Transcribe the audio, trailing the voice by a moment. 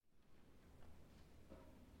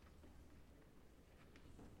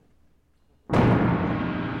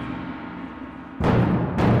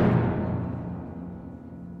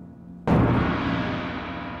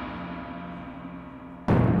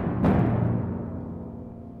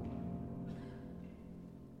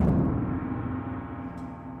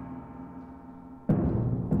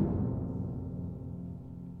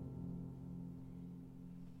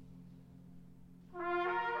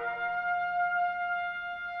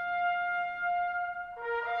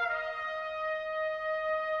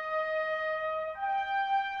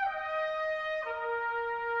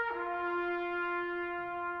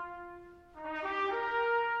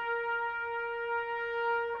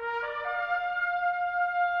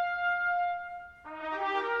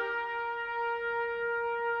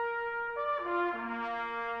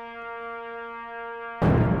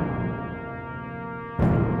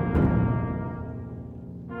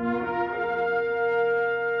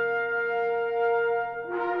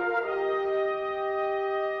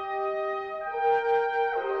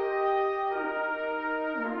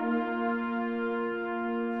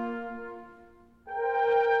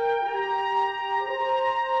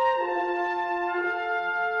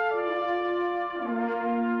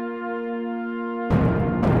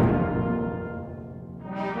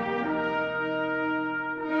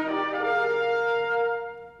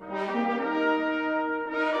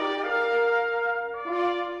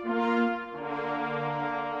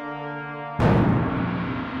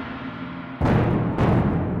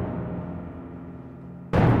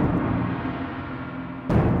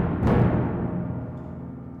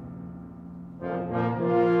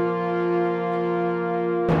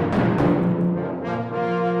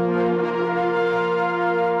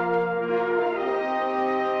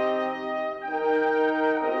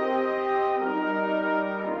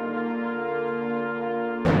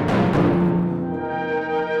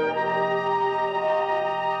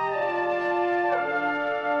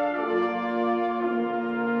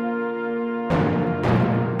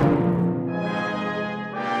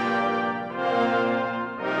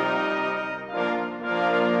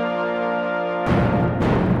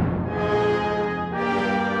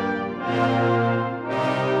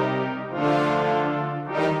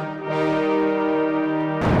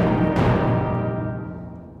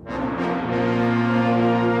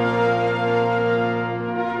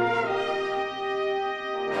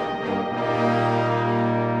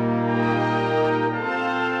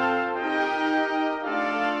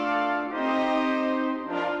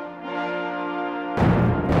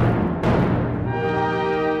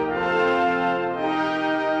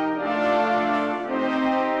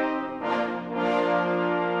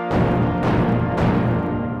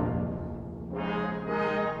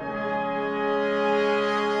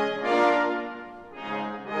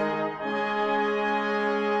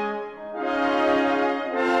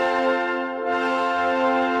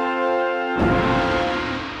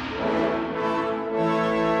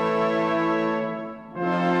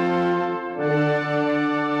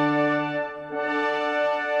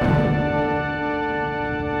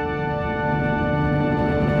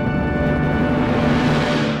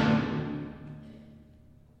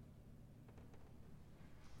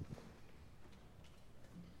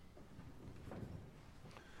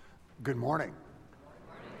Good morning.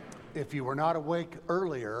 If you were not awake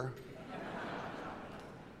earlier,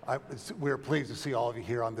 we're pleased to see all of you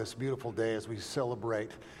here on this beautiful day as we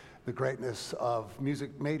celebrate the greatness of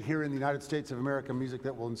music made here in the United States of America, music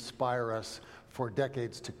that will inspire us for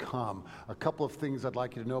decades to come. A couple of things I'd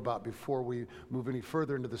like you to know about before we move any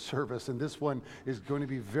further into the service, and this one is going to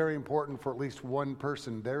be very important for at least one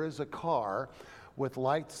person. There is a car with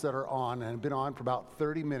lights that are on and have been on for about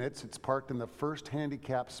 30 minutes. It's parked in the first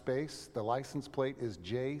handicap space. The license plate is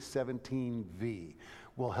J17V.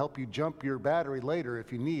 We'll help you jump your battery later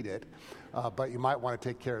if you need it, but you might want to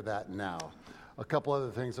take care of that now. A couple other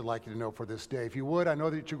things I'd like you to know for this day. If you would, I know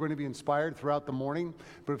that you're going to be inspired throughout the morning,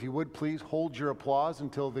 but if you would, please hold your applause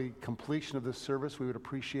until the completion of this service. We would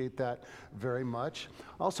appreciate that very much.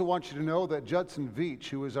 I also want you to know that Judson Veach,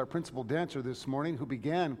 who is our principal dancer this morning, who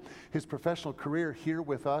began his professional career here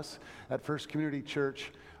with us at First Community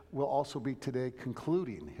Church, will also be today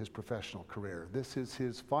concluding his professional career. This is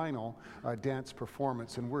his final dance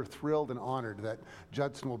performance, and we're thrilled and honored that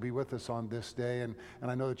Judson will be with us on this day, and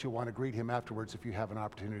I know that you'll want to greet him afterwards if you have an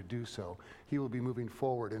opportunity to do so. He will be moving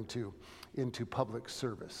forward into public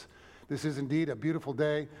service. This is indeed a beautiful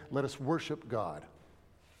day. Let us worship God.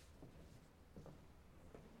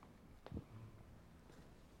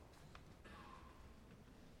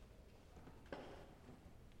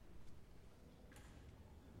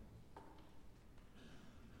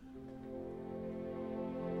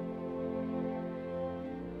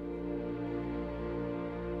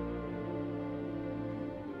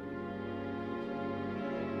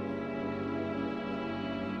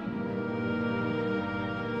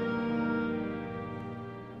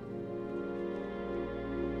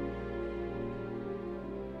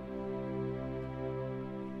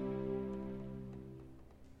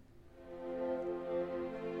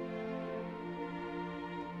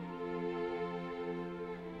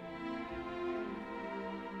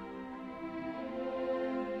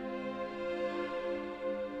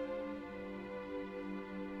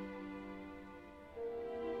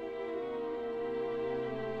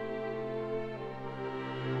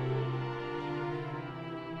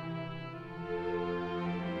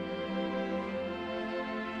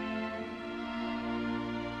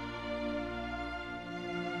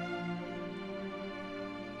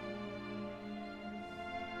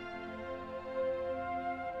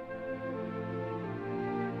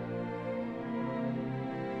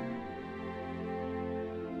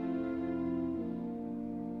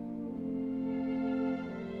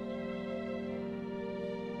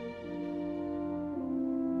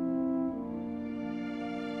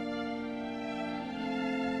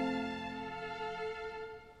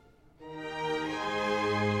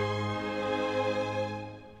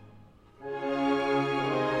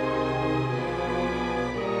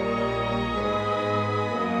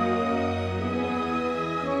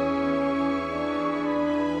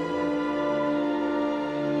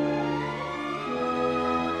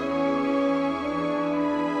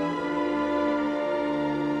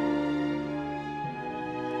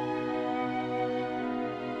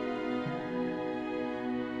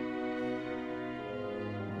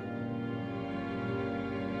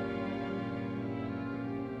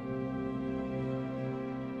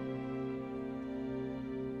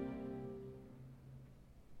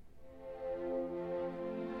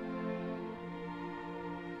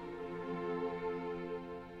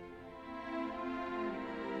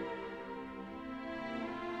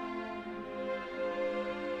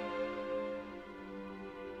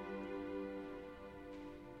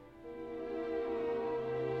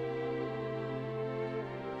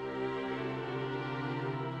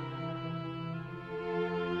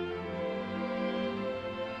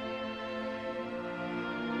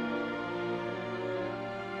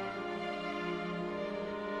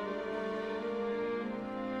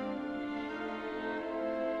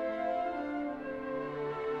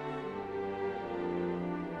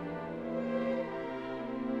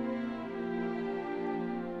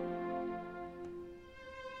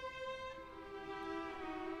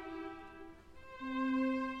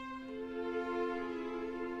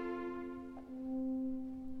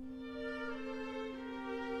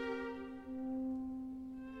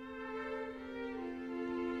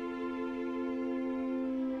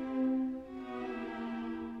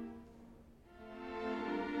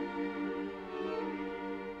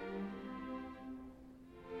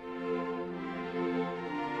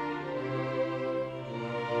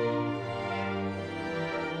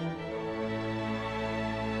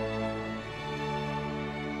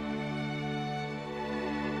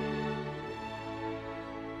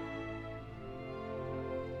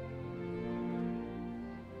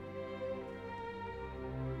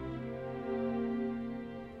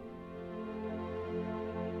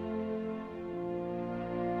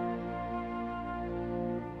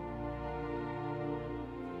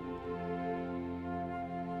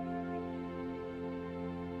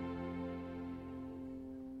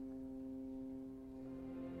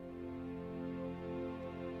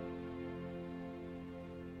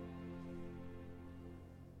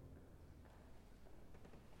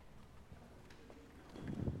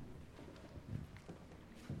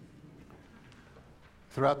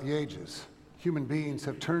 Throughout the ages, human beings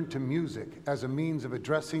have turned to music as a means of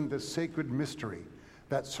addressing the sacred mystery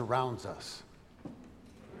that surrounds us.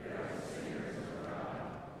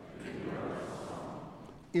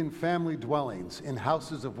 In family dwellings, in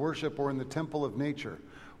houses of worship, or in the temple of nature,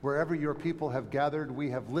 wherever your people have gathered, we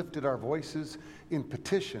have lifted our voices in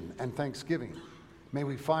petition and thanksgiving. May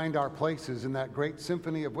we find our places in that great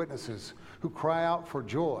symphony of witnesses who cry out for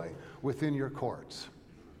joy within your courts.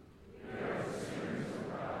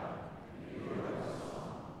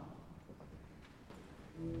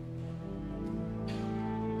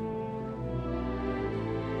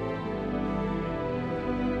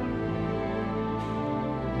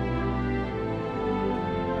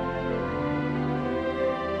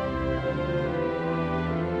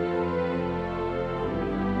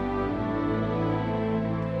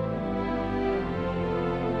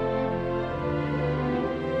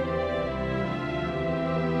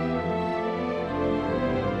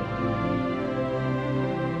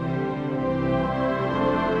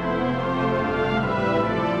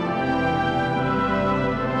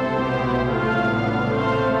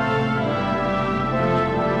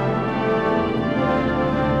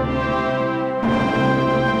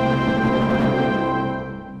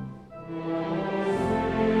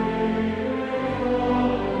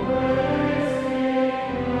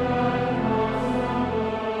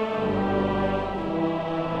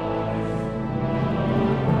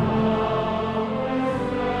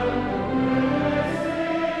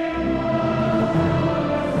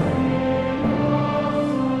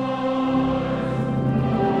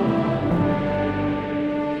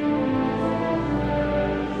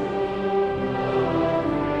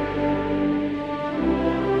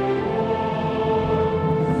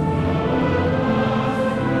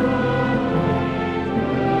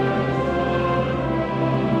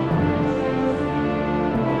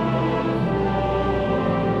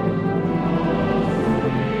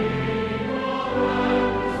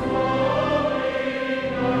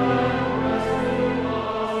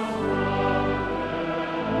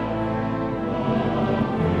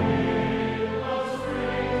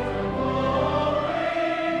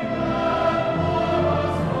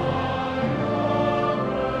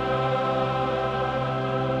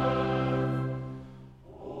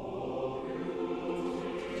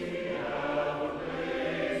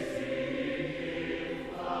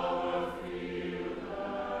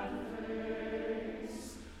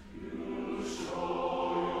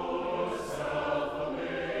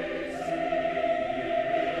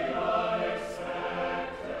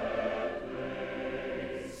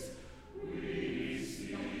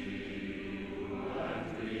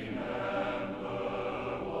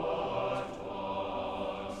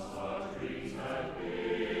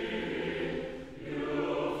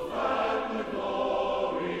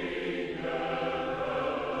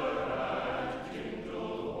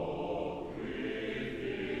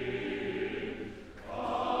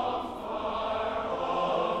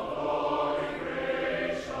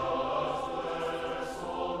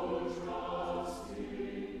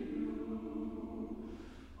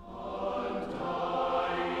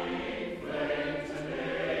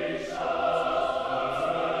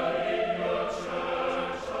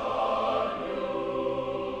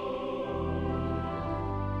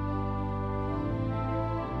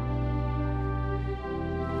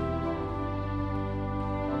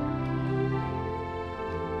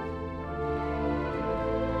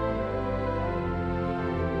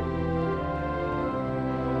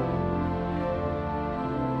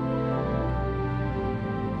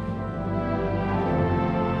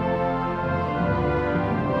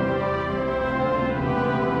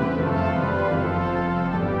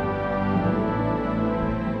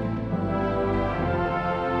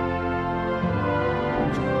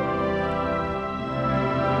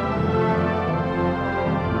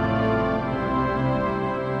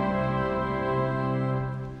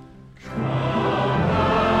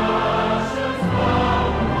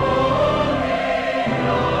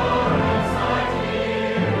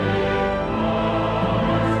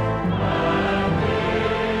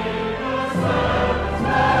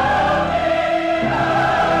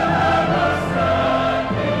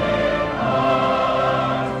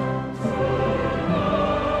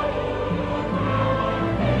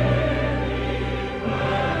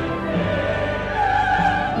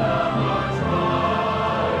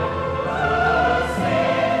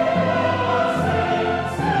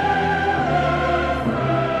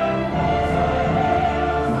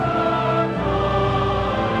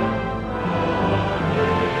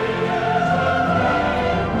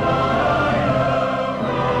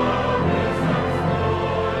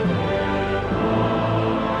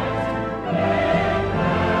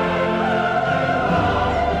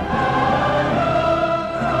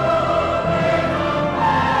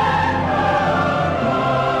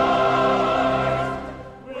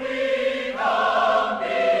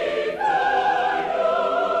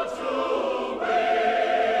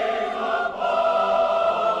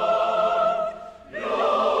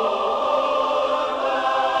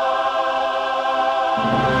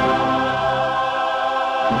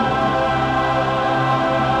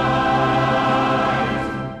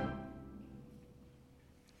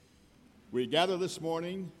 gather this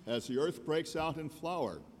morning as the earth breaks out in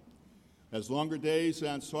flower, as longer days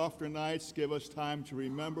and softer nights give us time to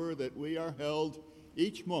remember that we are held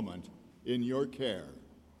each moment in your care.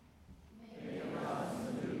 Make of us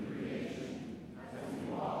a new creation as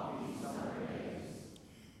we walk these summer days.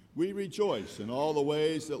 We rejoice in all the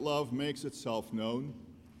ways that love makes itself known,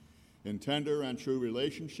 in tender and true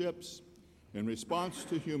relationships, in response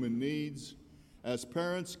to human needs, as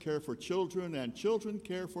parents care for children and children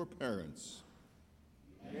care for parents.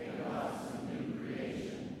 Make of us a new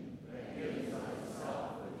creation that gives of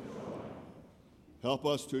itself with joy. Help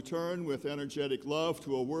us to turn with energetic love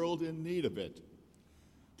to a world in need of it,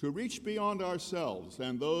 to reach beyond ourselves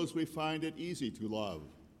and those we find it easy to love.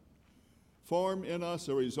 Form in us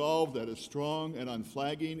a resolve that is strong and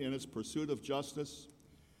unflagging in its pursuit of justice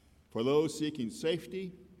for those seeking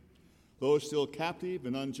safety, those still captive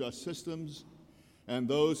in unjust systems, and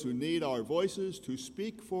those who need our voices to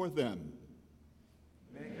speak for them.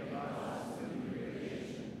 Make of us a new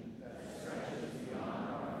creation that stretches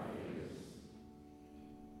beyond our fears.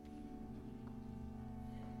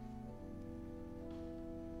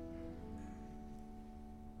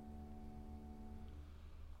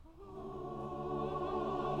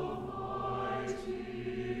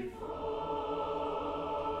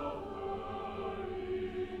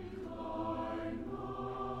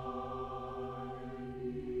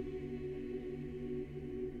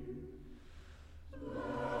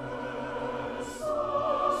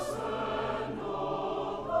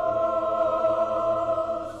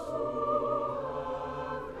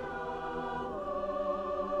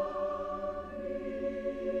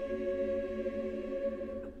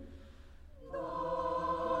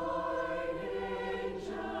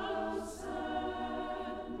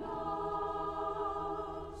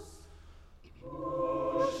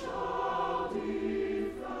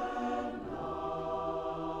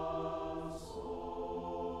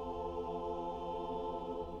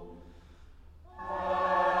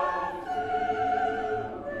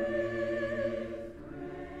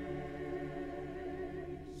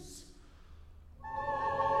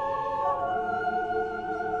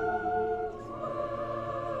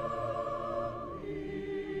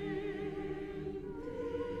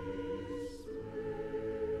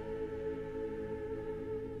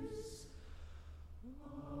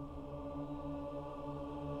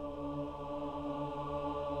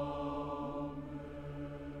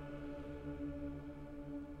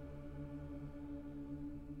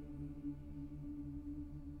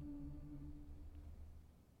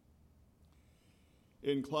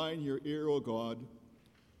 Incline your ear, O God,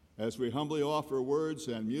 as we humbly offer words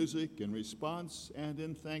and music in response and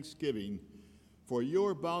in thanksgiving for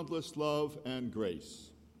your boundless love and grace.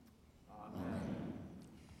 Amen.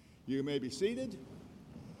 You may be seated.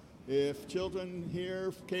 If children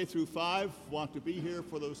here, K through 5, want to be here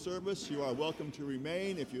for the service, you are welcome to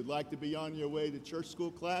remain. If you'd like to be on your way to church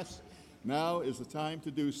school class, now is the time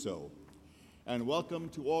to do so. And welcome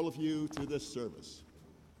to all of you to this service.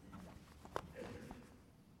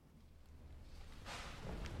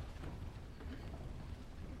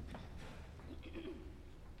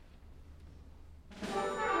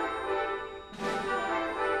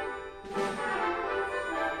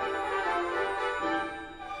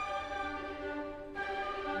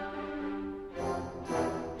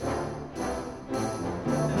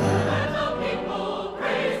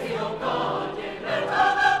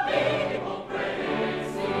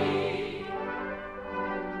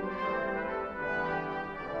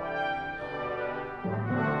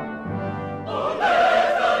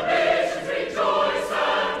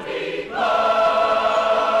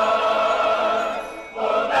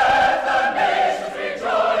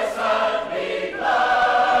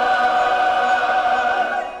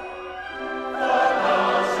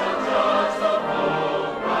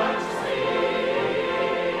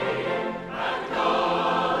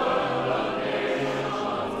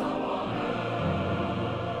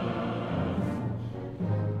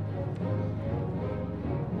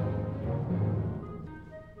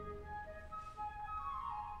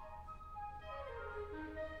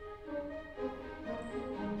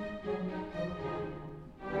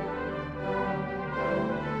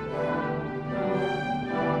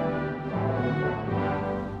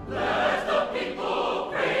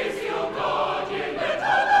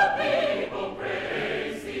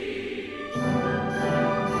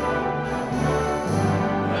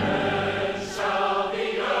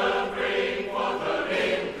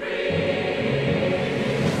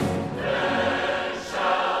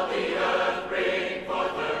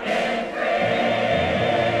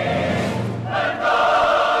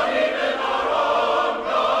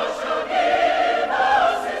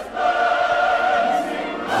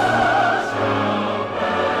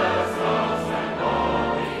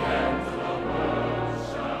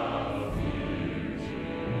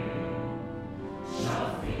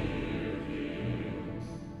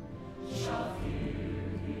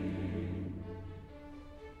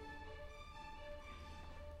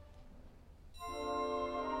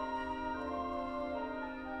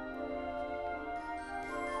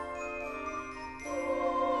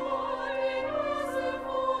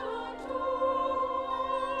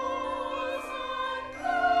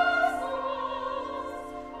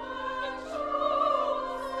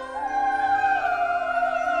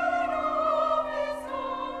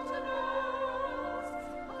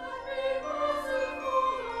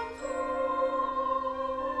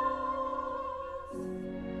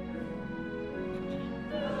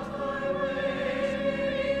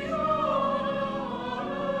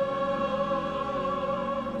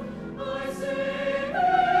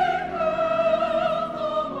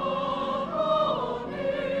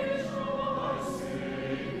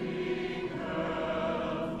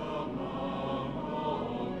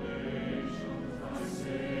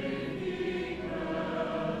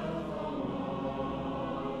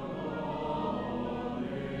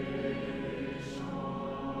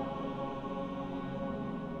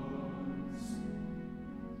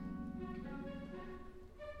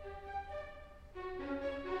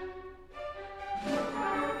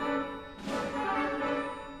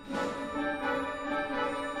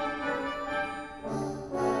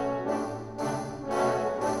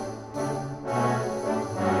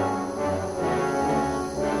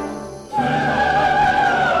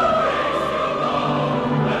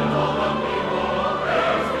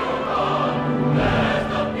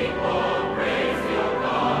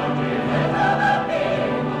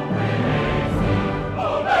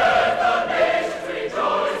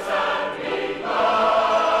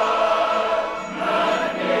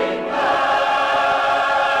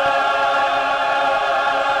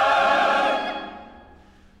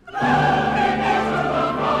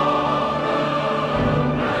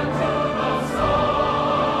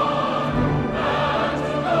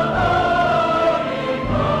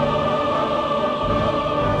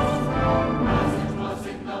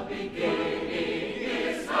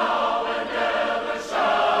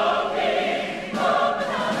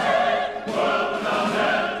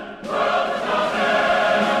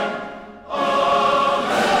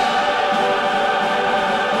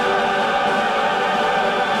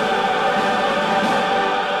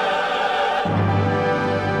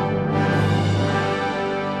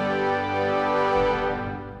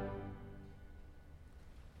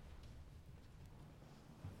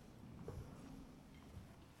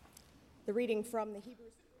 The reading from the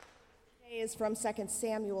Hebrews today is from 2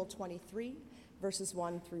 Samuel 23, verses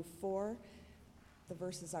 1 through 4. The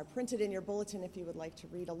verses are printed in your bulletin if you would like to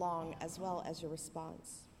read along, as well as your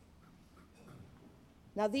response.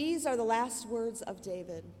 Now these are the last words of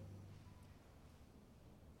David.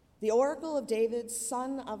 The oracle of David,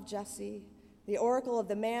 son of Jesse, the oracle of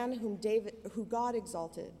the man who God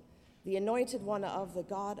exalted, the anointed one of the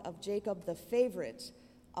God of Jacob, the favorite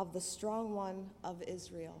of the strong one of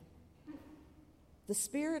Israel. The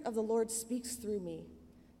Spirit of the Lord speaks through me.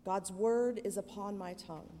 God's word is upon my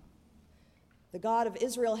tongue. The God of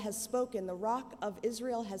Israel has spoken. The Rock of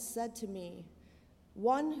Israel has said to me,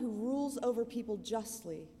 one who rules over people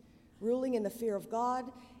justly, ruling in the fear of God,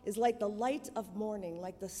 is like the light of morning,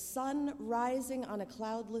 like the sun rising on a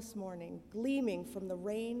cloudless morning, gleaming from the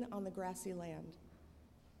rain on the grassy land.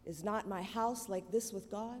 Is not my house like this with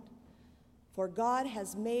God? For God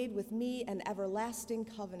has made with me an everlasting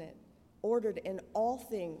covenant, ordered in all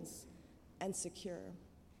things and secure.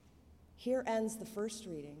 Here ends the first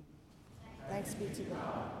reading. Thanks be to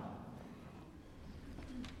God.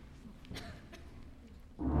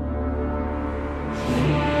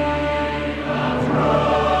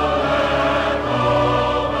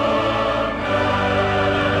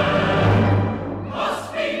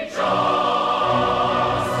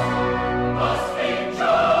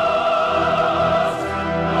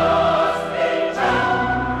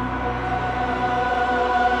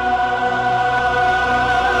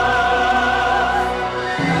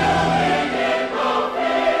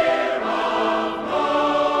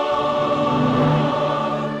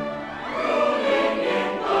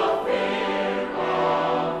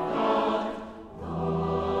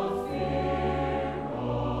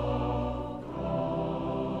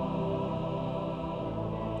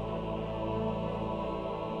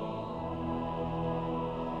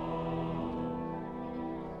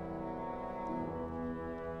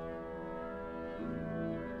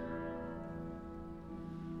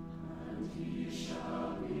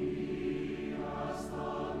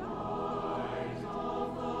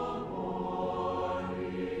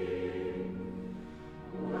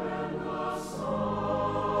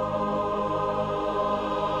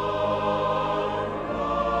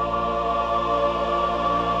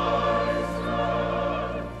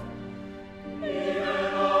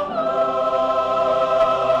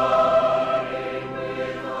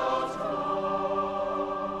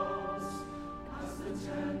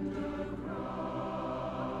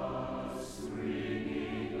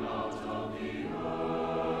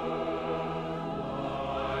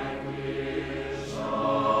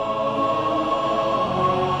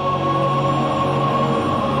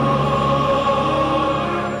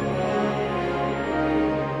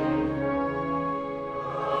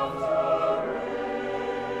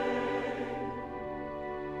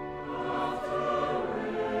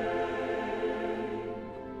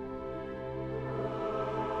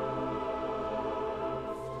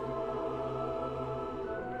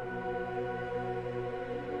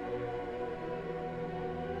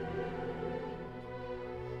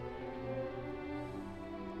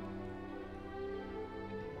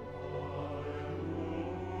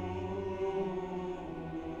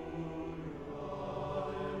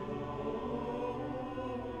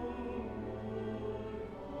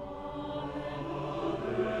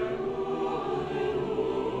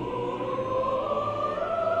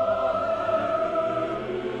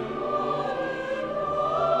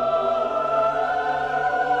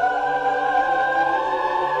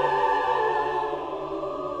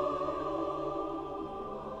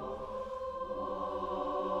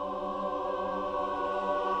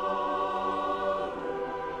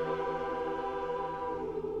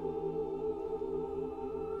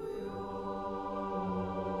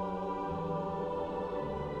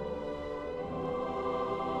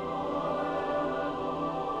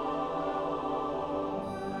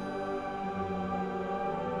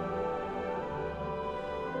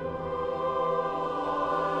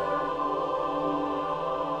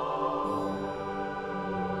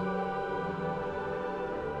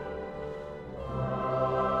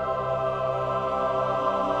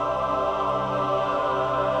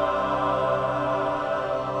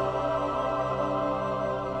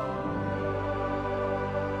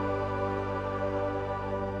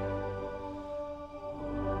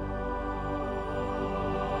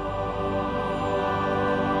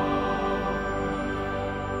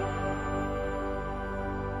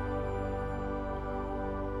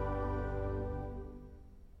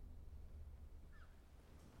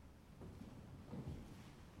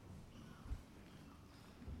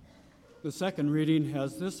 The second reading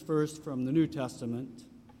has this verse from the New Testament.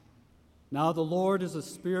 Now the Lord is a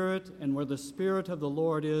spirit, and where the Spirit of the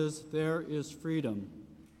Lord is, there is freedom.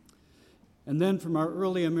 And then from our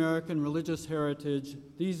early American religious heritage,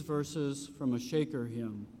 these verses from a Shaker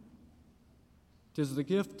hymn. 'Tis the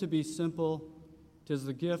gift to be simple, 'tis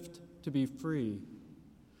the gift to be free.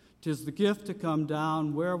 'Tis the gift to come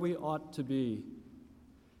down where we ought to be.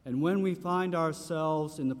 And when we find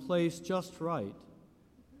ourselves in the place just right,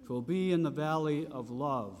 'twill be in the valley of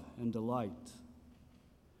love and delight.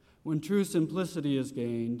 When true simplicity is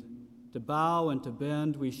gained, to bow and to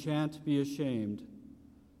bend we shan't be ashamed.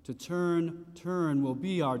 To turn will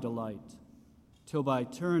be our delight, till by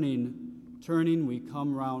turning we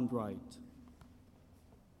come round right.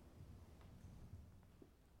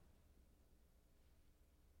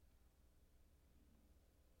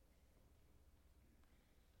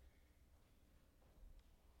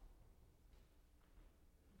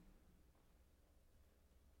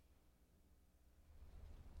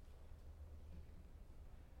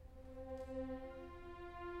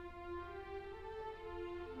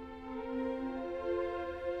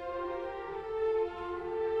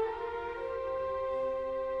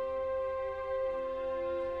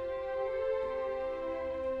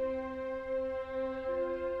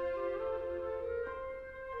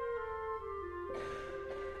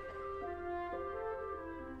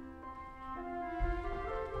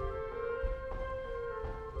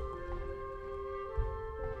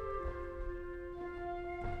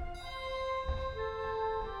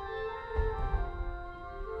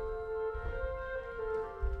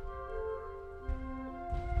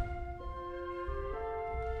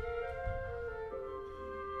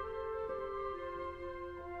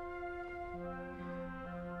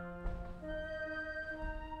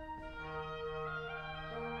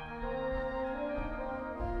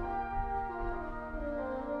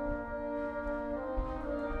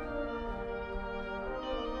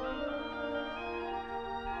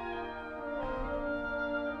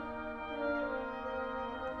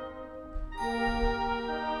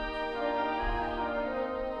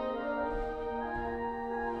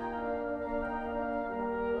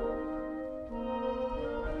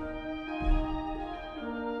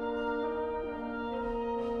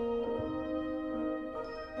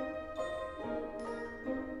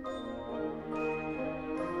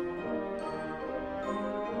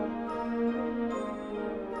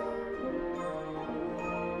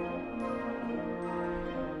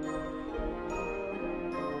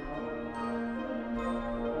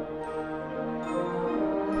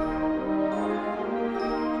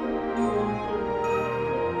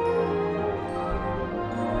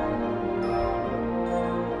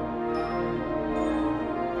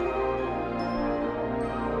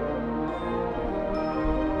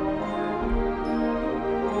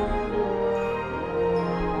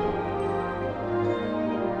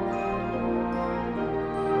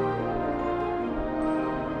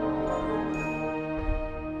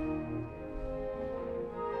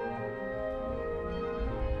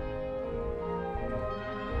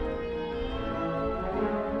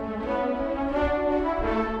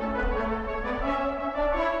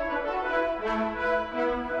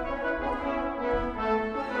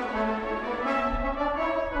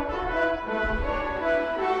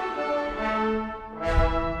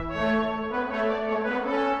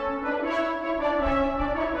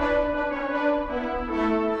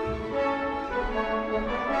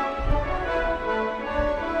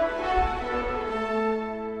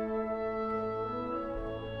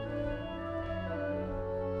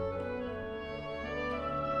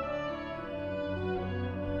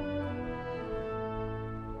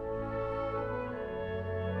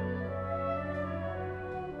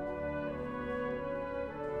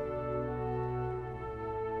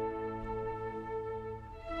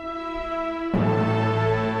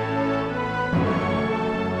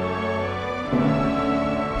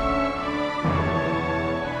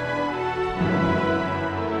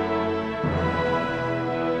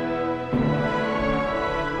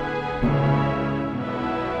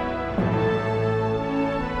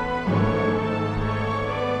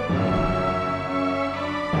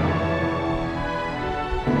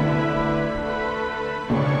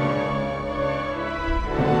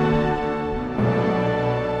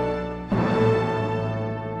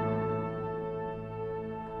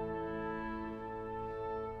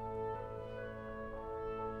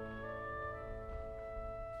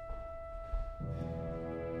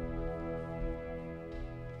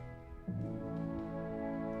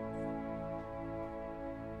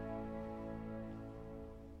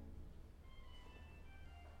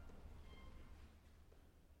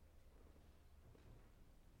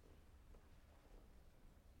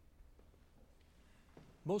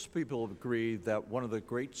 Most people agree that one of the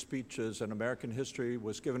great speeches in American history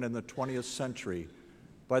was given in the 20th century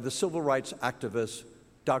by the civil rights activist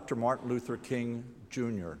Dr. Martin Luther King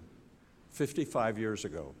Jr. 55 years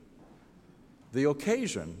ago. The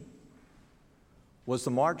occasion was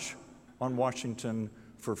the March on Washington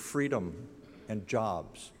for freedom and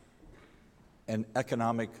jobs and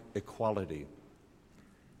economic equality.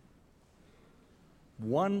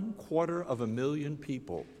 250,000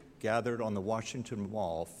 people gathered on the Washington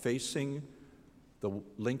Mall facing the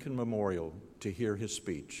Lincoln Memorial to hear his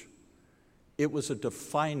speech. It was a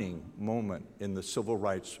defining moment in the civil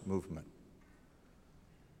rights movement.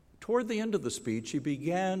 Toward the end of the speech, he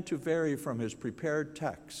began to vary from his prepared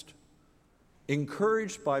text,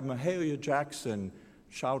 encouraged by Mahalia Jackson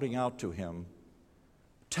shouting out to him,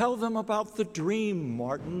 "Tell them about the dream,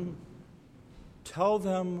 Martin. Tell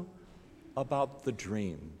them about the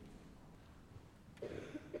dream."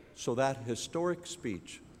 So that historic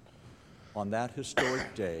speech on that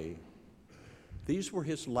historic day, these were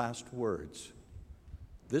his last words.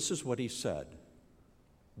 This is what he said.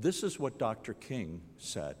 This is what Dr. King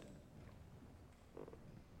said.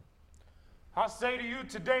 I say to you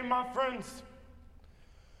today, my friends,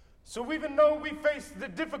 so even though we face the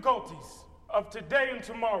difficulties of today and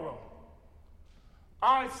tomorrow,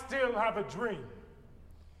 I still have a dream.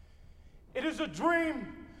 It is a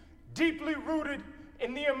dream deeply rooted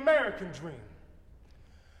in the American dream.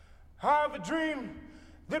 I have a dream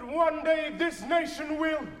that one day this nation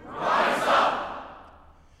will rise up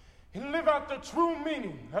and live out the true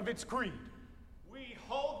meaning of its creed. We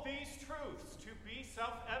hold these truths to be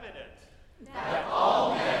self-evident. That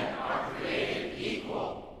all men are created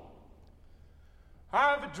equal.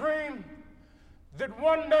 I have a dream that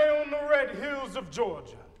one day on the red hills of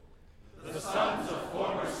Georgia, the sons of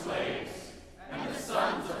former slaves and the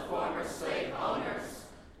sons of former slave owners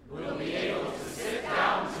will be able to sit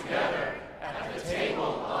down together at the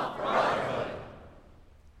table of brotherhood.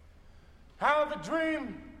 I have a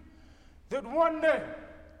dream that one day,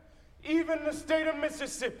 even the state of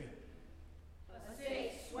Mississippi, a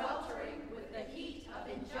state sweltering with the heat of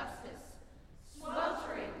injustice,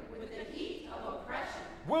 sweltering with the heat of oppression,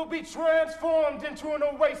 will be transformed into an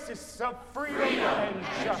oasis of freedom and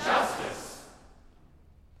justice.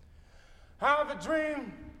 I have a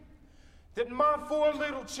dream that my 4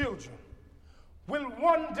 little children will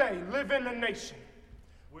one day live in a nation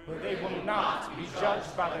where they will not be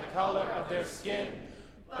judged by the color of their skin,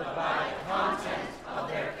 but by the content of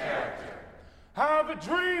their character. I have a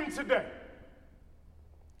dream today.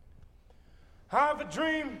 I have a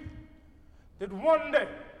dream that one day,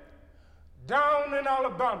 down in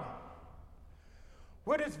Alabama,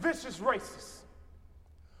 with its vicious racists,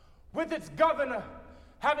 with its governor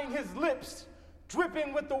having his lips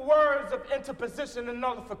dripping with the words of interposition and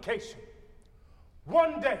nullification,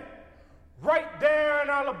 one day, right there in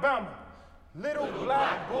Alabama, little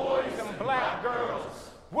black boys and black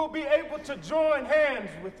girls will be able to join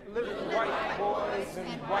hands with little white boys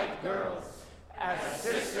and white girls as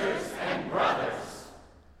sisters and brothers.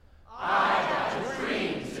 I have a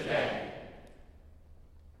dream today.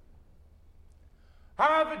 I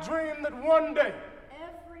have a dream that one day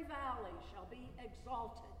every valley shall be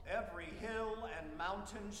exalted, Every hill and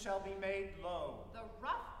mountain shall be made low. The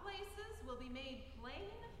rough places will be made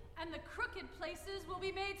plain, and the crooked places will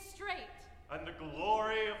be made straight. And the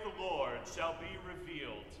glory of the Lord shall be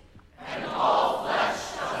revealed. And all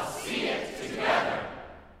flesh shall see it together.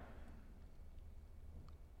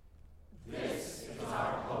 This is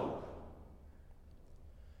our hope.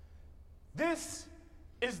 this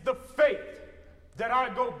is the faith that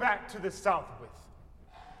I go back to the South with.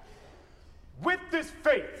 With this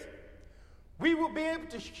faith, we will be able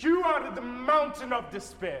to hew out of the mountain of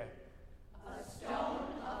despair a stone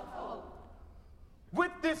of hope.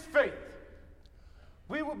 With this faith,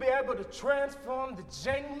 we will be able to transform the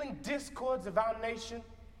jangling discords of our nation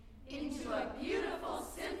into a beautiful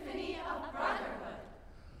symphony of brotherhood.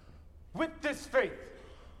 With this faith,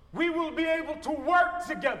 we will be able to work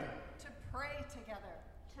together, To pray together.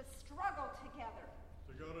 To struggle together.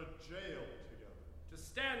 To go to jail together. To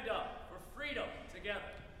stand up for freedom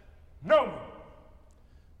together. knowing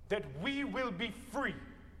that we will be free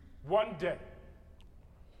one day.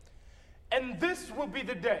 And this will be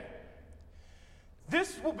the day.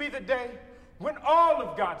 This will be the day when all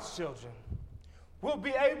of God's children will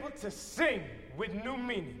be able to sing with new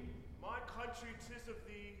meaning. My country, 'tis of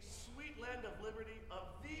thee, sweet land of liberty, of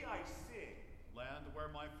thee I sing. Land where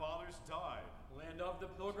my fathers died. Land of the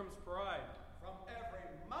pilgrim's pride. From every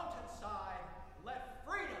mountainside, let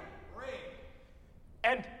freedom ring.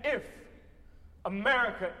 And if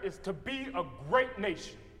America is to be a great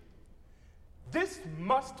nation, This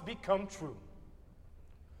must become true.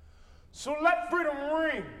 So let freedom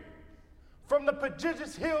ring from the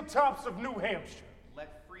prodigious hilltops of New Hampshire.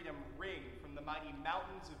 Let freedom ring from the mighty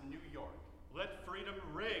mountains of New York. Let freedom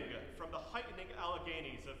ring from the heightening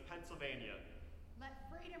Alleghenies of Pennsylvania. Let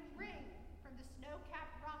freedom ring from the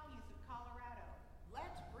snow-capped Rockies of Colorado.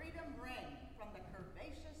 Let freedom ring from the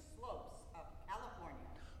curvaceous slopes of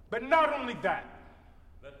California. But not only that,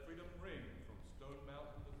 Let freedom ring from Stone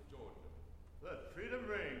Mountain of Georgia. Let freedom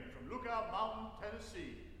ring from Lookout Mountain,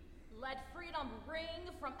 Tennessee. Let freedom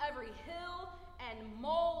ring from every hill and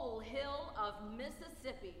molehill of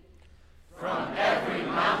Mississippi. From every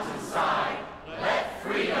mountainside, let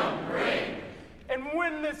freedom ring. and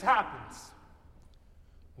when this happens,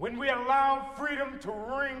 when we allow freedom to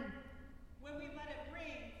ring, when we let it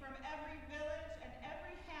ring from every village and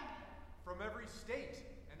every hamlet, from every state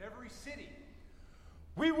and every city,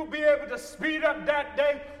 we will be able to speed up that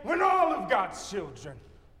day when all of God's children,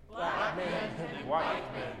 Black men and white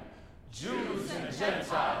men, Jews and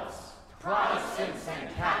Gentiles, Protestants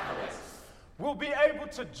and Catholics, will be able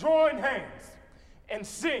to join hands and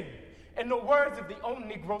sing in the words of the old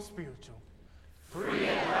Negro spiritual. Free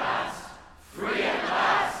at last, free at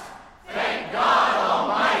last, thank God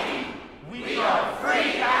Almighty, we are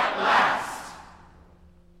free at last.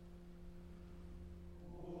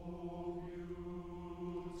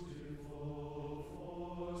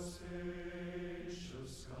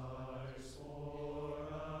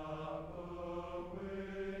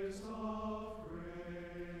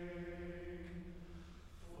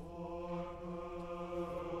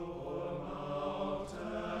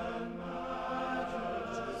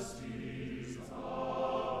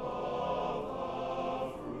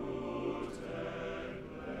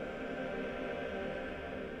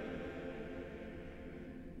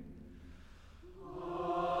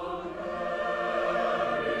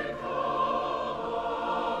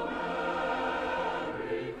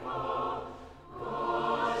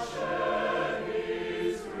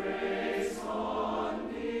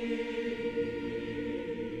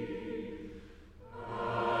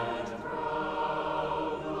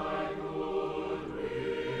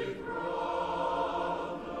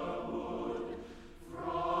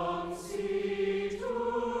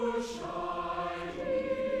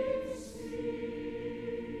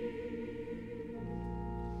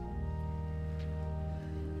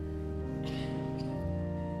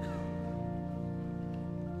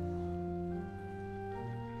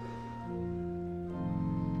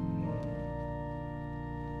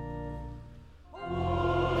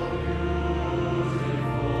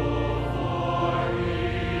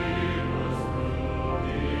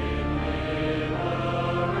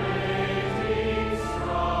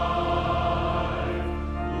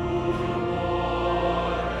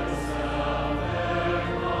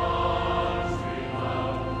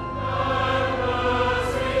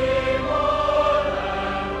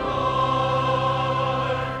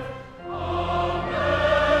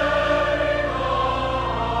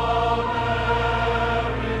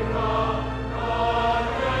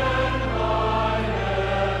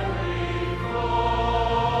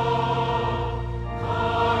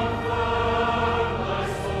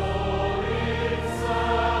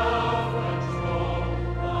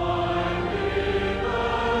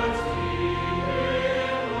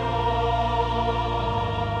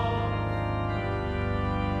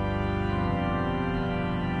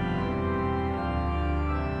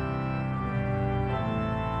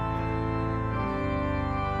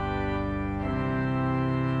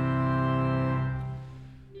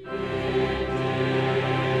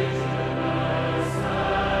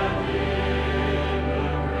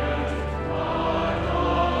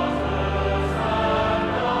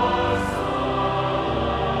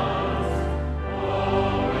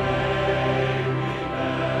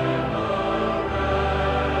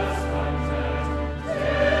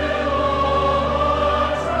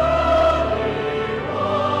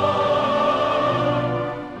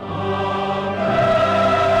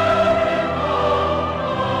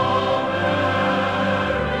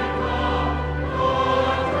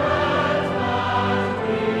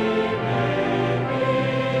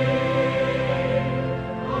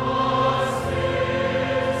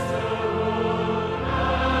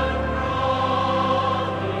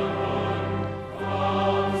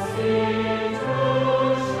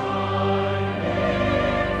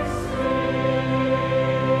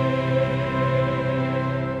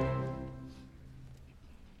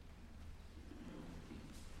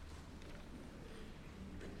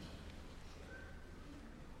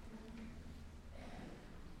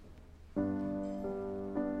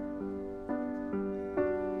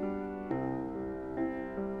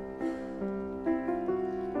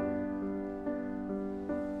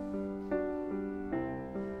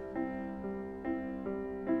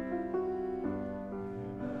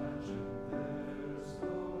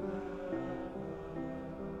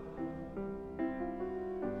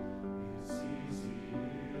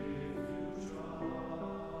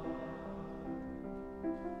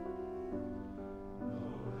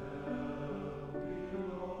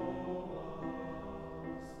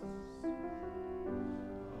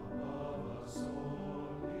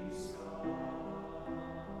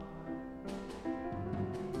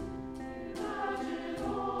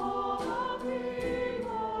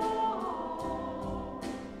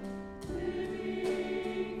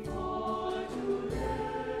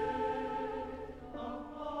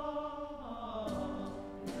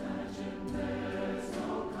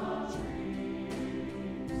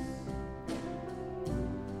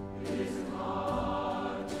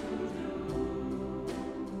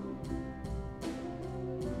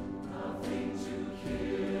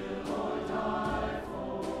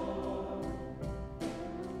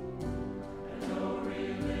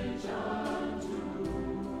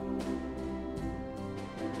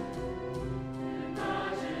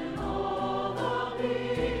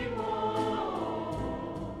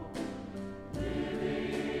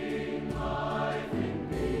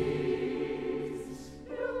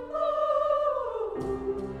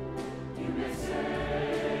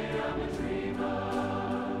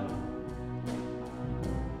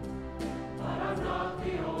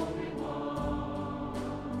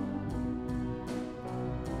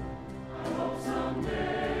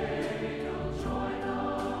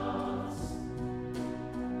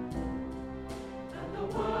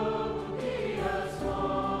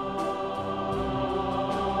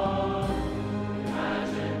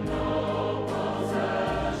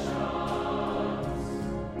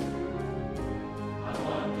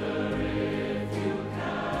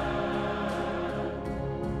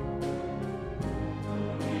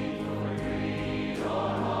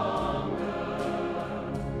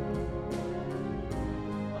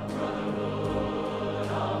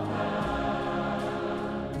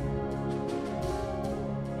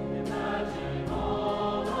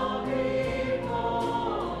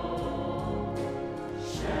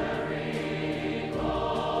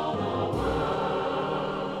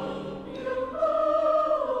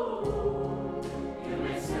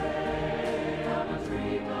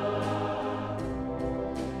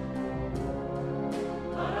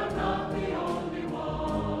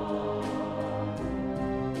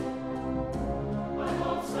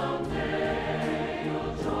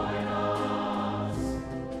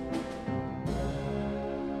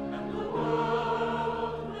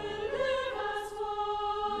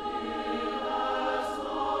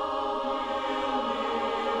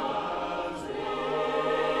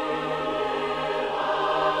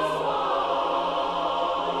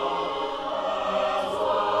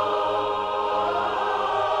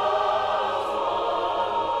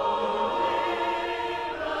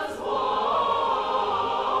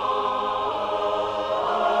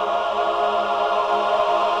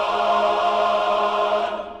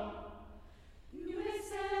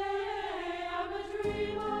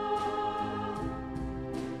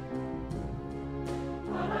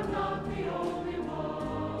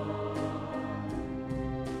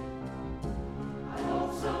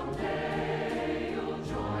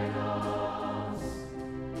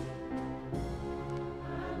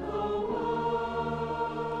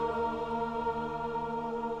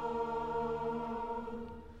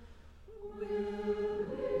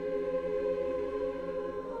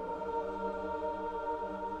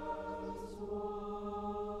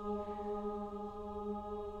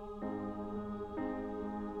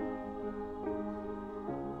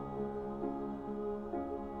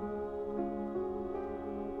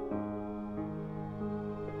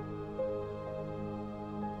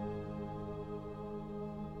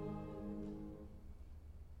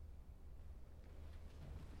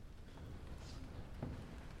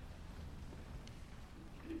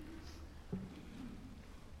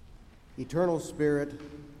 Eternal Spirit,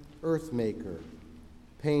 earth maker,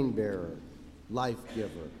 pain bearer, life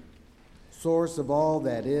giver, source of all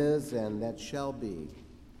that is and that shall be,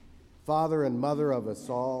 Father and Mother of us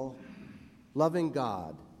all, loving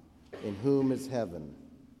God, in whom is heaven.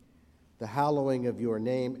 The hallowing of your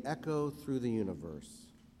name echo through the universe.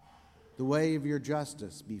 The way of your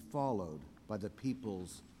justice be followed by the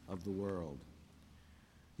peoples of the world.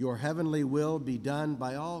 Your heavenly will be done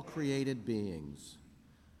by all created beings.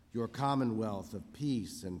 Your commonwealth of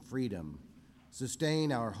peace and freedom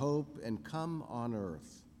sustain our hope and come on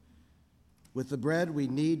earth. With the bread we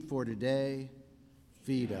need for today,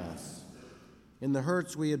 feed us. In the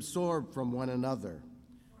hurts we absorb from one another,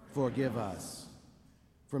 forgive us.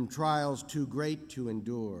 From trials too great to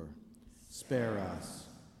endure, spare us.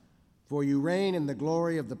 For you reign in the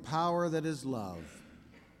glory of the power that is love,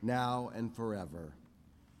 now and forever.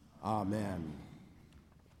 Amen.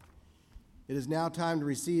 It is now time to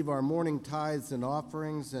receive our morning tithes and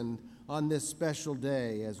offerings, and on this special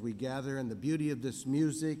day, as we gather in the beauty of this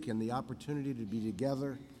music and the opportunity to be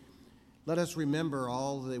together, let us remember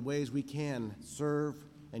all the ways we can serve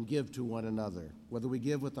and give to one another. Whether we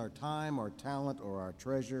give with our time, our talent, or our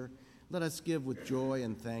treasure, let us give with joy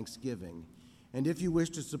and thanksgiving. And if you wish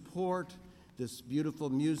to support this beautiful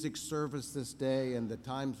music service this day and the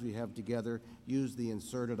times we have together, use the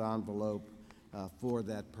inserted envelope for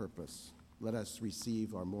that purpose. Let us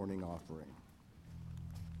receive our morning offering.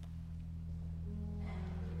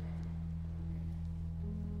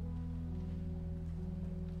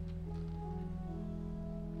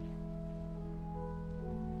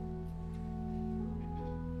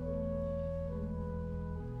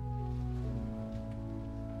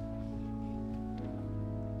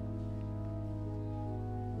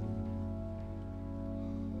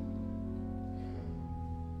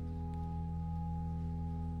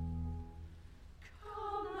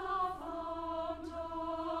 Come now,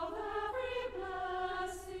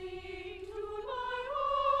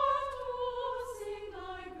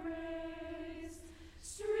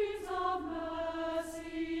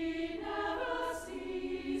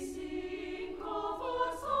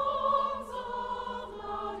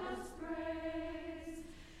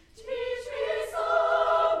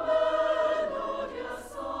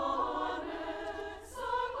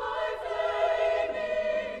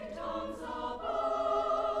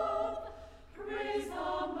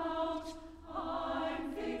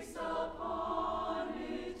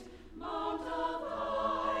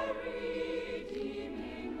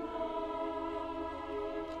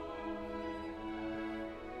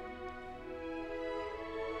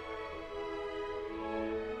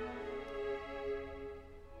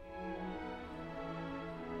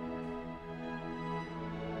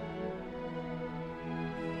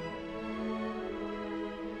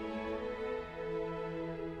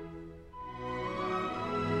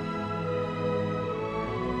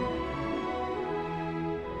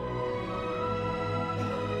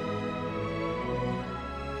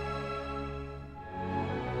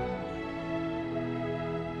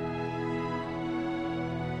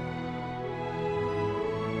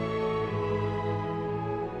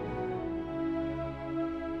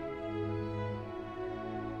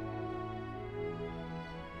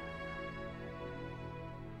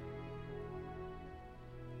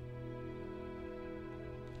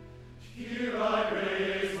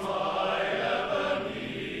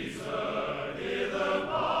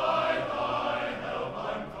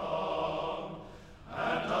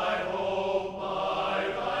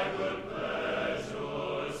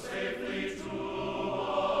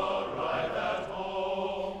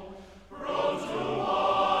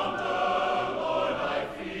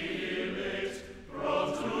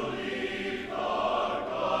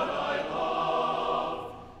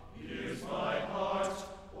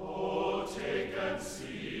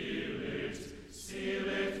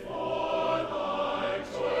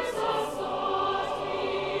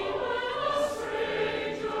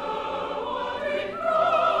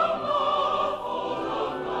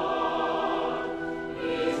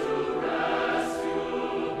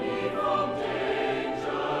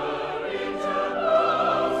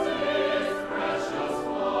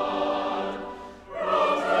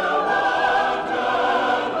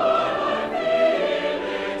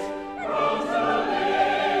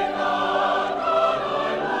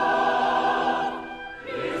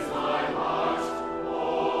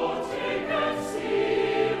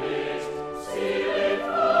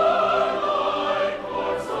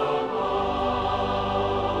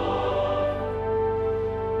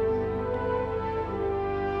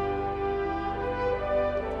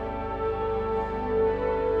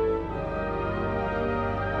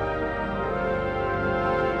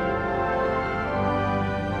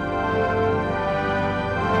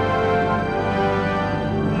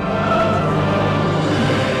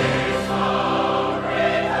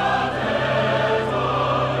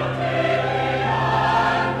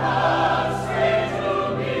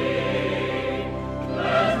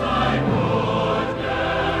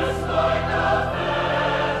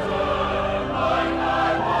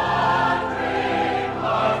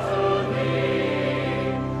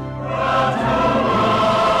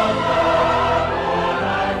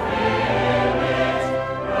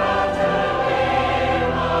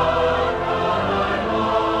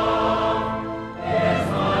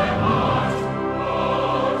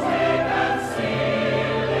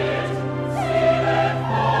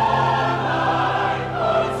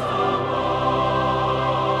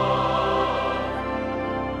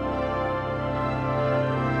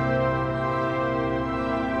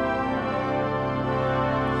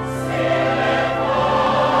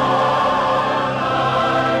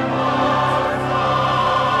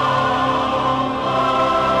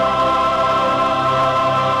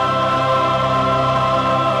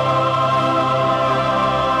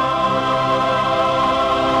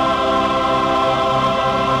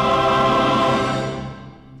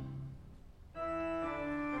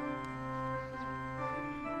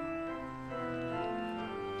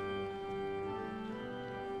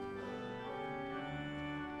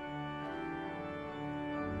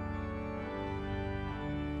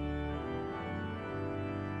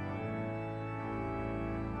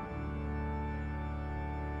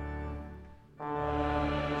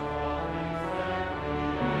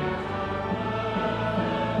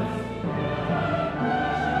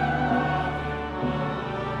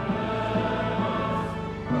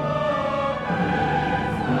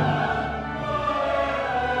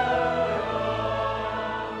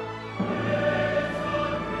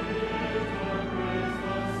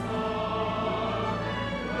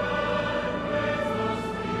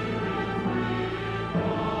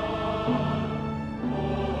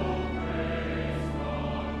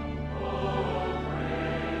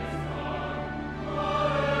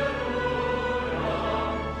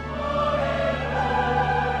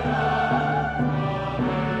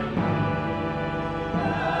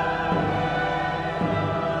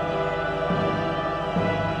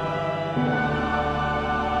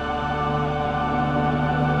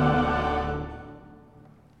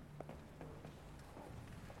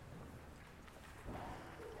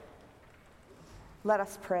 Let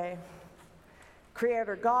us pray.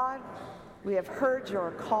 Creator God, we have heard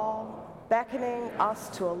your call, beckoning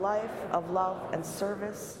us to a life of love and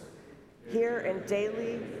service. Here in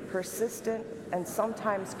daily, persistent, and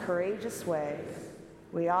sometimes courageous way,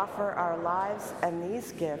 we offer our lives and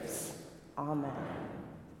these gifts. Amen.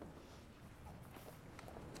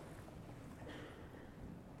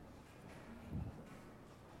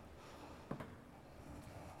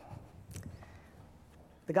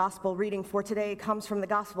 The gospel reading for today comes from the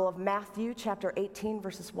Gospel of Matthew, chapter 18,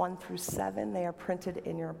 verses 1 through 7. They are printed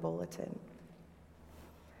in your bulletin.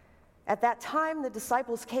 At that time, the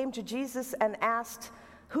disciples came to Jesus and asked,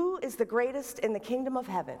 "Who is the greatest in the kingdom of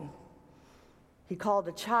heaven?" He called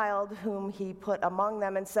a child whom he put among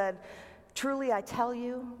them and said, "Truly I tell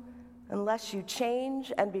you, unless you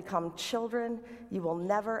change and become children, you will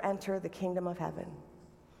never enter the kingdom of heaven.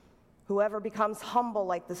 Whoever becomes humble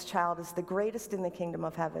like this child is the greatest in the kingdom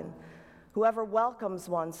of heaven. Whoever welcomes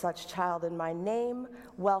one such child in my name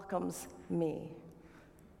welcomes me.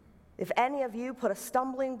 If any of you put a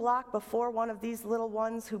stumbling block before one of these little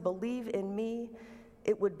ones who believe in me,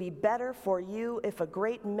 it would be better for you if a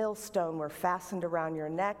great millstone were fastened around your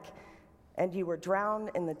neck and you were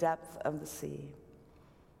drowned in the depth of the sea.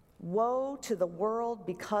 Woe to the world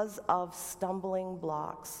because of stumbling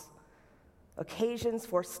blocks. Occasions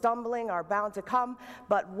for stumbling are bound to come,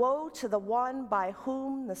 but woe to the one by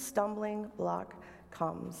whom the stumbling block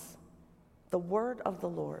comes." The word of the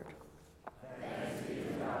Lord. Thanks be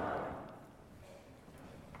to God.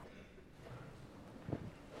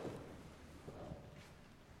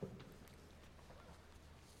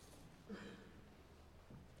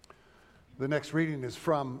 The next reading is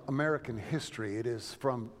from American history. It is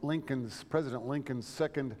from President Lincoln's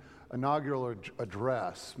second inaugural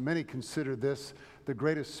address. Many consider this the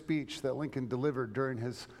greatest speech that Lincoln delivered during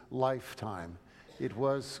his lifetime. It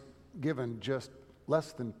was given just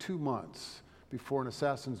less than 2 months before an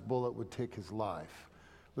assassin's bullet would take his life.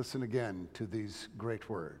 Listen again to these great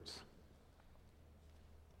words.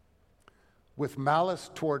 "With malice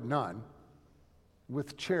toward none,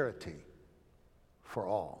 with charity for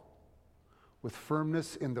all, with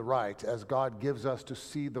firmness in the right as God gives us to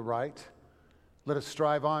see the right, let us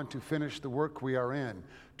strive on to finish the work we are in,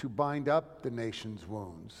 to bind up the nation's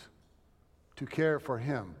wounds, to care for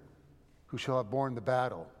him who shall have borne the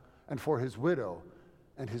battle, and for his widow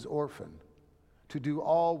and his orphan, to do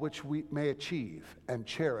all which we may achieve and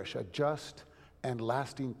cherish a just and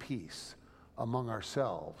lasting peace among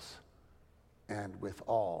ourselves and with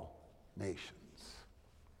all nations."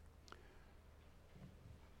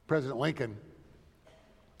 President Lincoln,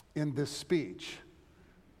 in this speech,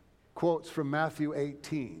 quotes from Matthew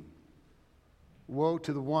 18, "Woe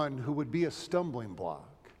to the one who would be a stumbling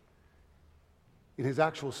block." In his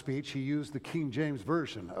actual speech, he used the King James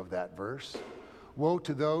Version of that verse. Woe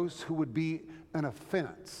to those who would be an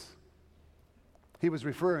offense. He was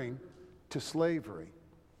referring to slavery.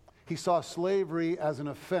 He saw slavery as an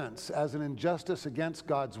offense, as an injustice against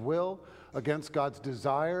God's will, against God's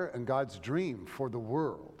desire, and God's dream for the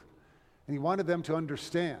world. And he wanted them to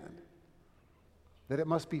understand that it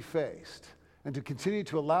must be faced. And to continue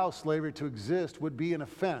to allow slavery to exist would be an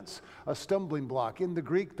offense, a stumbling block. In the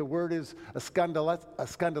Greek, the word is a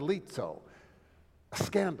skandalizo, a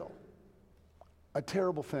scandal, a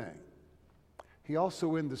terrible thing. He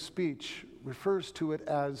also, in the speech, refers to it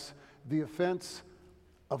as the offense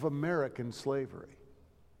of American slavery.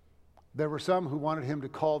 There were some who wanted him to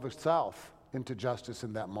call the South into justice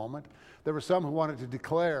in that moment. There were some who wanted to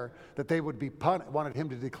declare that they would be wanted him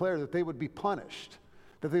to declare that they would be punished,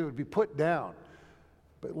 that they would be put down.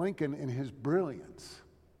 But Lincoln, in his brilliance,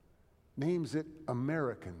 names it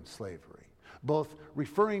American slavery, both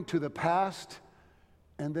referring to the past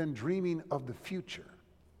and then dreaming of the future.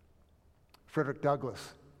 Frederick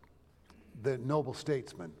Douglass, the noble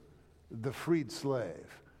statesman, the freed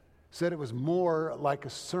slave, said it was more like a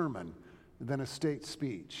sermon than a state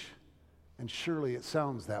speech. And surely it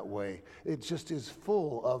sounds that way. It just is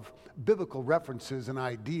full of biblical references and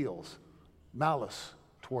ideals. Malice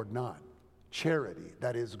toward none. Charity,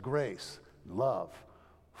 that is grace, love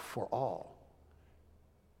for all.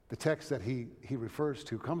 The text that he refers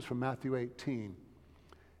to comes from Matthew 18.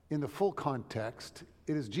 In the full context,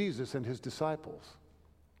 it is Jesus and his disciples.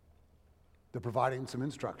 They're providing some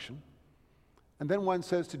instruction. And then one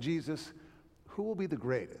says to Jesus, "Who will be the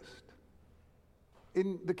greatest?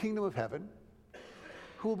 In the kingdom of heaven,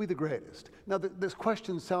 Who will be the greatest? Now, this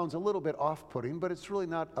question sounds a little bit off-putting, but it's really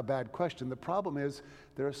not a bad question. The problem is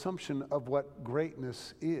their assumption of what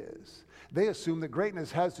greatness is. They assume that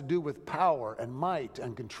greatness has to do with power and might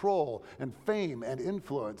and control and fame and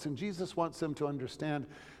influence. And Jesus wants them to understand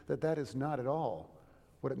that that is not at all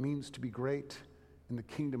what it means to be great in the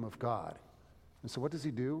kingdom of God. And so what does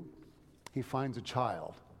he do? He finds a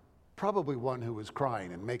child, probably one who was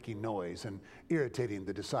crying and making noise and irritating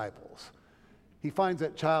the disciples. He finds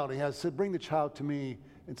that child, and he has said, bring the child to me,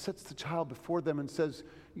 and sets the child before them and says,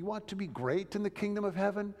 you want to be great in the kingdom of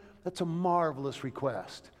heaven? That's a marvelous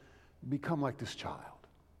request. Become like this child.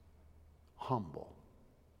 Humble,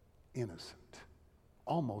 innocent,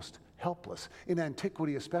 almost helpless. In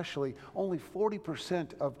antiquity especially, only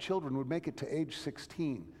 40% of children would make it to age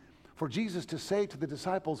 16. For Jesus to say to the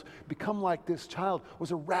disciples, become like this child, was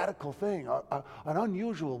a radical thing, an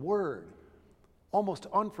unusual word. Almost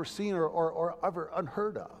unforeseen or ever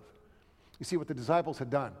unheard of. You see, what the disciples had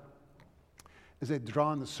done is they'd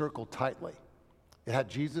drawn the circle tightly. It had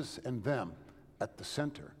Jesus and them at the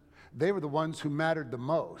center. They were the ones who mattered the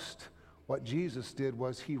most. What Jesus did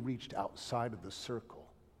was he reached outside of the circle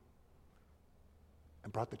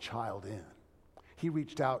and brought the child in. He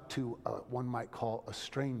reached out to one might call a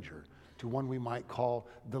stranger, to one we might call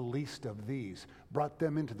the least of these, brought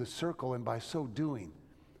them into the circle, and by so doing,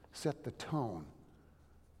 set the tone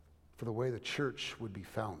for the way the church would be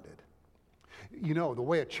founded. You know, the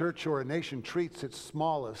way a church or a nation treats its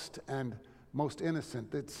smallest and most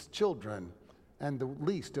innocent, its children, and the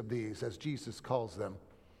least of these, as Jesus calls them,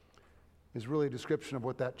 is really a description of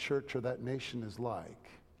what that church or that nation is like.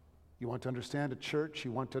 You want to understand a church,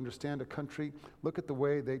 you want to understand a country, look at the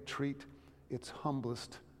way they treat its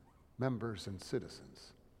humblest members and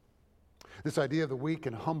citizens. This idea of the weak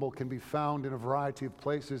and humble can be found in a variety of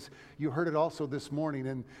places. You heard it also this morning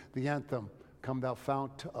in the anthem, Come Thou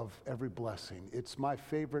Fount of Every Blessing. It's my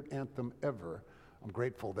favorite anthem ever. I'm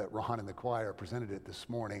grateful that Ron and the choir presented it this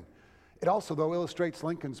morning. It also, though, illustrates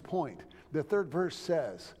Lincoln's point. The third verse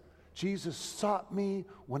says, Jesus sought me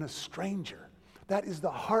when a stranger. That is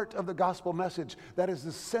the heart of the gospel message. That is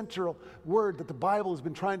the central word that the Bible has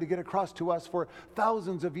been trying to get across to us for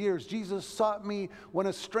thousands of years. Jesus sought me when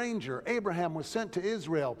a stranger. Abraham was sent to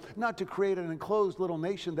Israel, not to create an enclosed little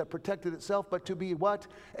nation that protected itself, but to be what?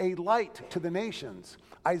 A light to the nations.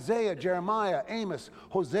 Isaiah, Jeremiah, Amos,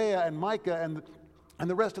 Hosea, and Micah, and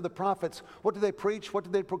the rest of the prophets, what did they preach? What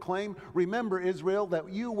did they proclaim? Remember, Israel,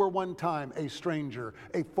 that you were one time a stranger,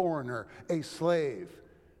 a foreigner, a slave.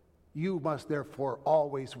 You must therefore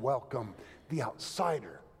always welcome the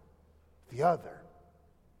outsider, the other,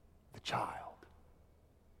 the child.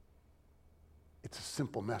 It's a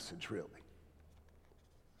simple message, really.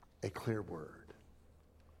 A clear word.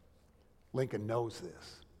 Lincoln knows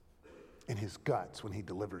this in his guts when he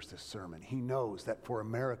delivers this sermon. He knows that for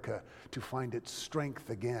America to find its strength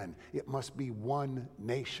again, it must be one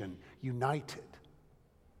nation, united.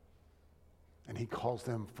 And he calls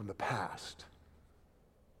them from the past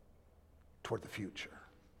toward the future.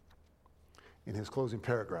 In his closing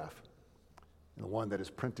paragraph, in the one that is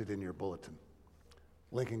printed in your bulletin,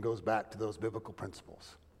 Lincoln goes back to those biblical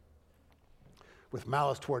principles. With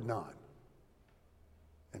malice toward none,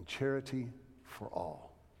 and charity for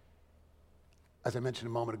all. As I mentioned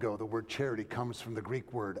a moment ago, the word charity comes from the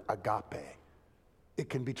Greek word agape. It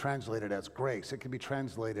can be translated as grace. It can be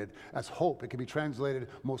translated as hope. It can be translated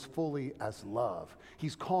most fully as love.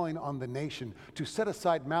 He's calling on the nation to set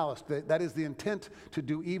aside malice. That is the intent to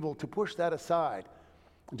do evil, to push that aside,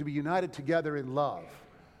 and to be united together in love.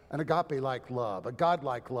 An agape-like love, a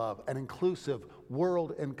God-like love, an inclusive,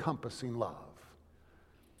 world-encompassing love.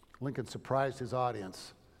 Lincoln surprised his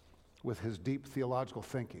audience with his deep theological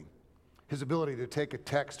thinking, his ability to take a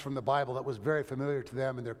text from the Bible that was very familiar to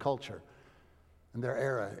them in their culture, in their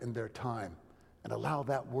era, in their time, and allow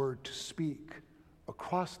that word to speak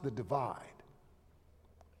across the divide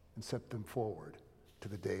and set them forward to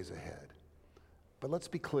the days ahead. But let's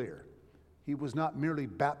be clear, he was not merely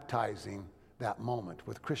baptizing that moment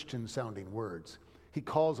with Christian-sounding words. He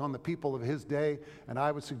calls on the people of his day, and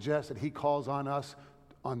I would suggest that he calls on us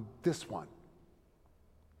on this one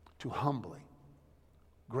to humbly,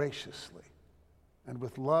 graciously, and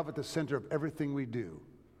with love at the center of everything we do,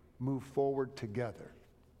 move forward together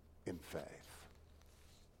in faith.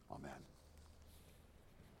 Amen.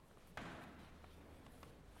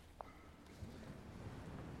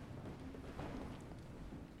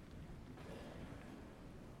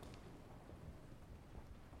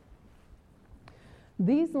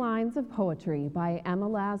 These lines of poetry by Emma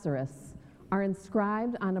Lazarus are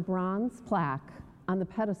inscribed on a bronze plaque on the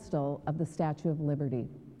pedestal of the Statue of Liberty.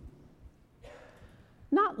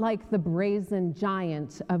 not like the brazen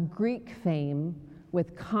giant of Greek fame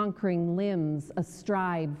with conquering limbs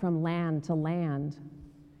astride from land to land.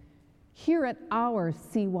 Here at our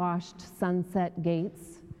sea-washed sunset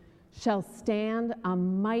gates shall stand a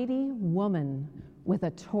mighty woman with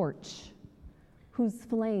a torch, whose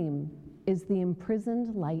flame is the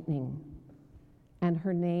imprisoned lightning, and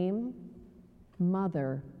her name,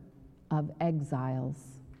 Mother of Exiles.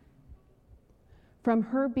 From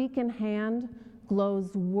her beacon hand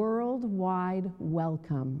glows worldwide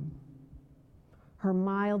welcome. Her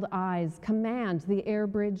mild eyes command the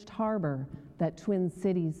air-bridged harbor that twin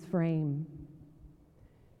cities frame.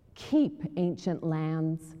 Keep, ancient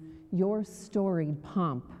lands, your storied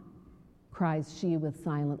pomp, cries she with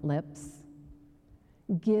silent lips.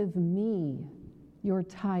 Give me your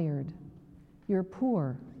tired, your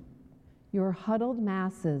poor, your huddled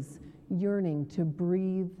masses yearning to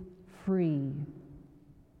breathe free.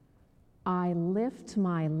 I lift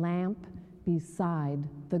my lamp beside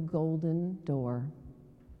the golden door.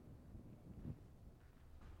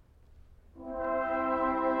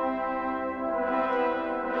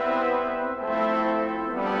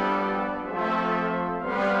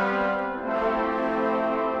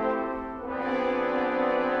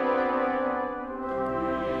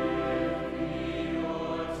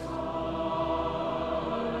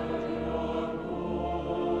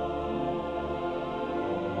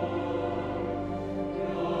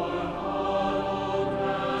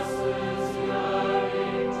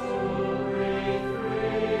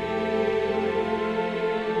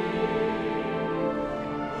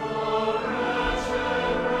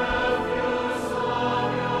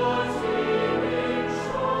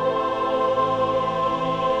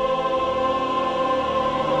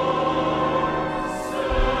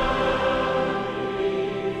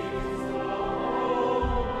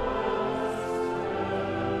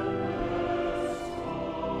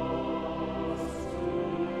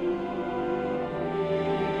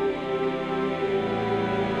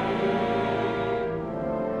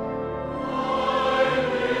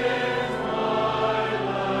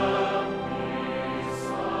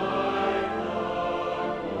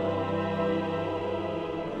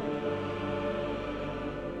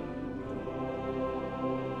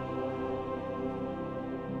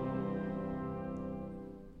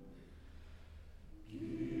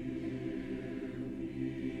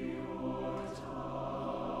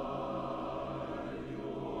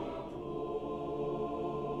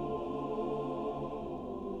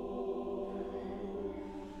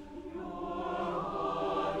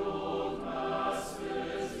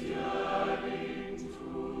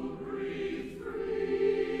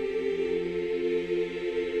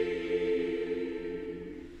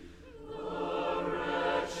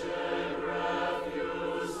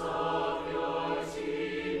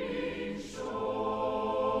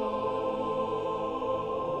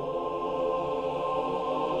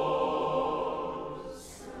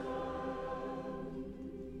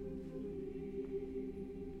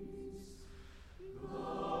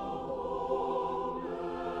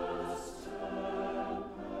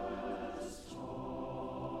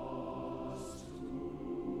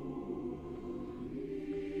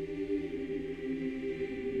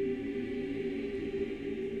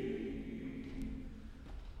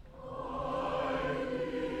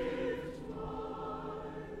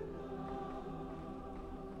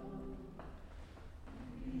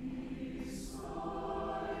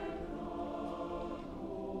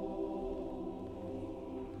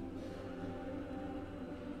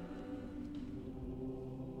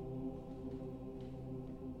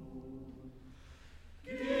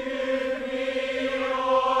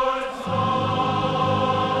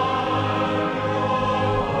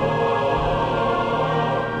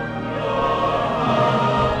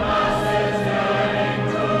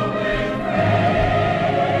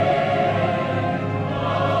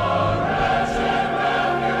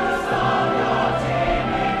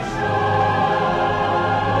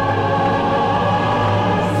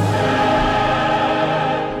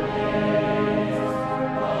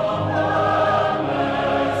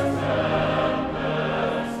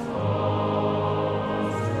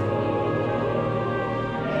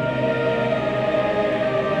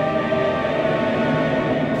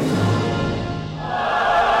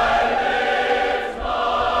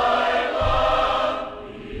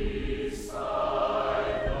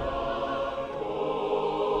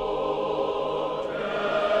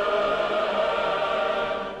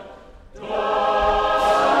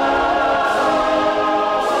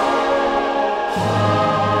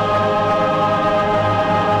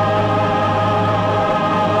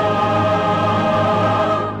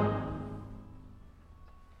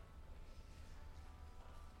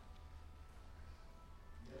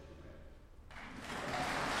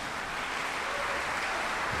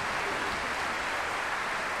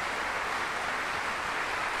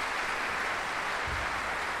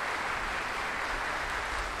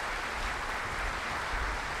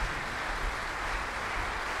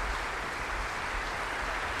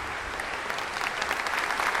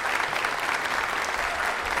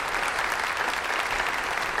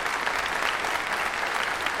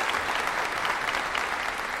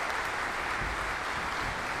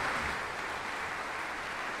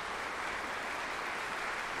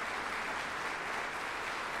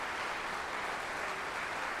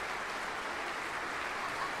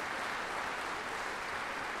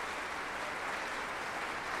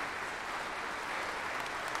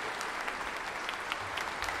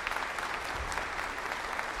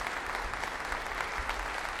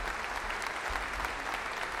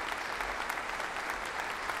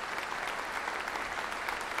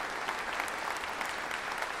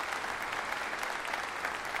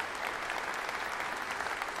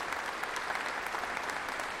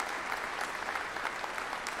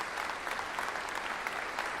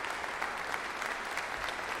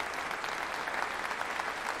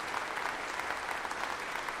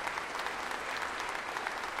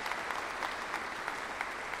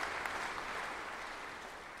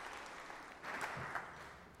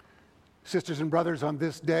 Sisters and brothers, on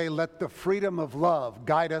this day, let the freedom of love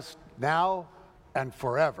guide us now and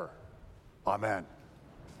forever. Amen.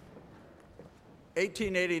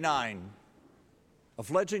 1889, a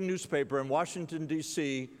fledgling newspaper in Washington,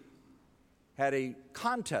 D.C. had a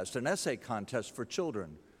contest, an essay contest for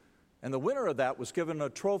children. And the winner of that was given a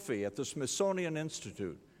trophy at the Smithsonian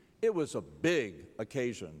Institute. It was a big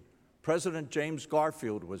occasion. President James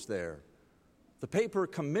Garfield was there. The paper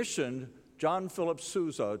commissioned John Philip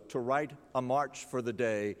Sousa to write a march for the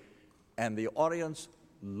day, and the audience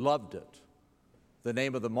loved it. The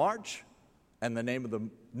name of the march and the name of the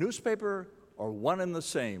newspaper are one and the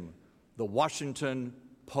same, the Washington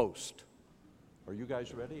Post. Are you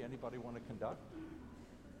guys ready? Anybody want to conduct?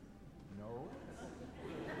 No?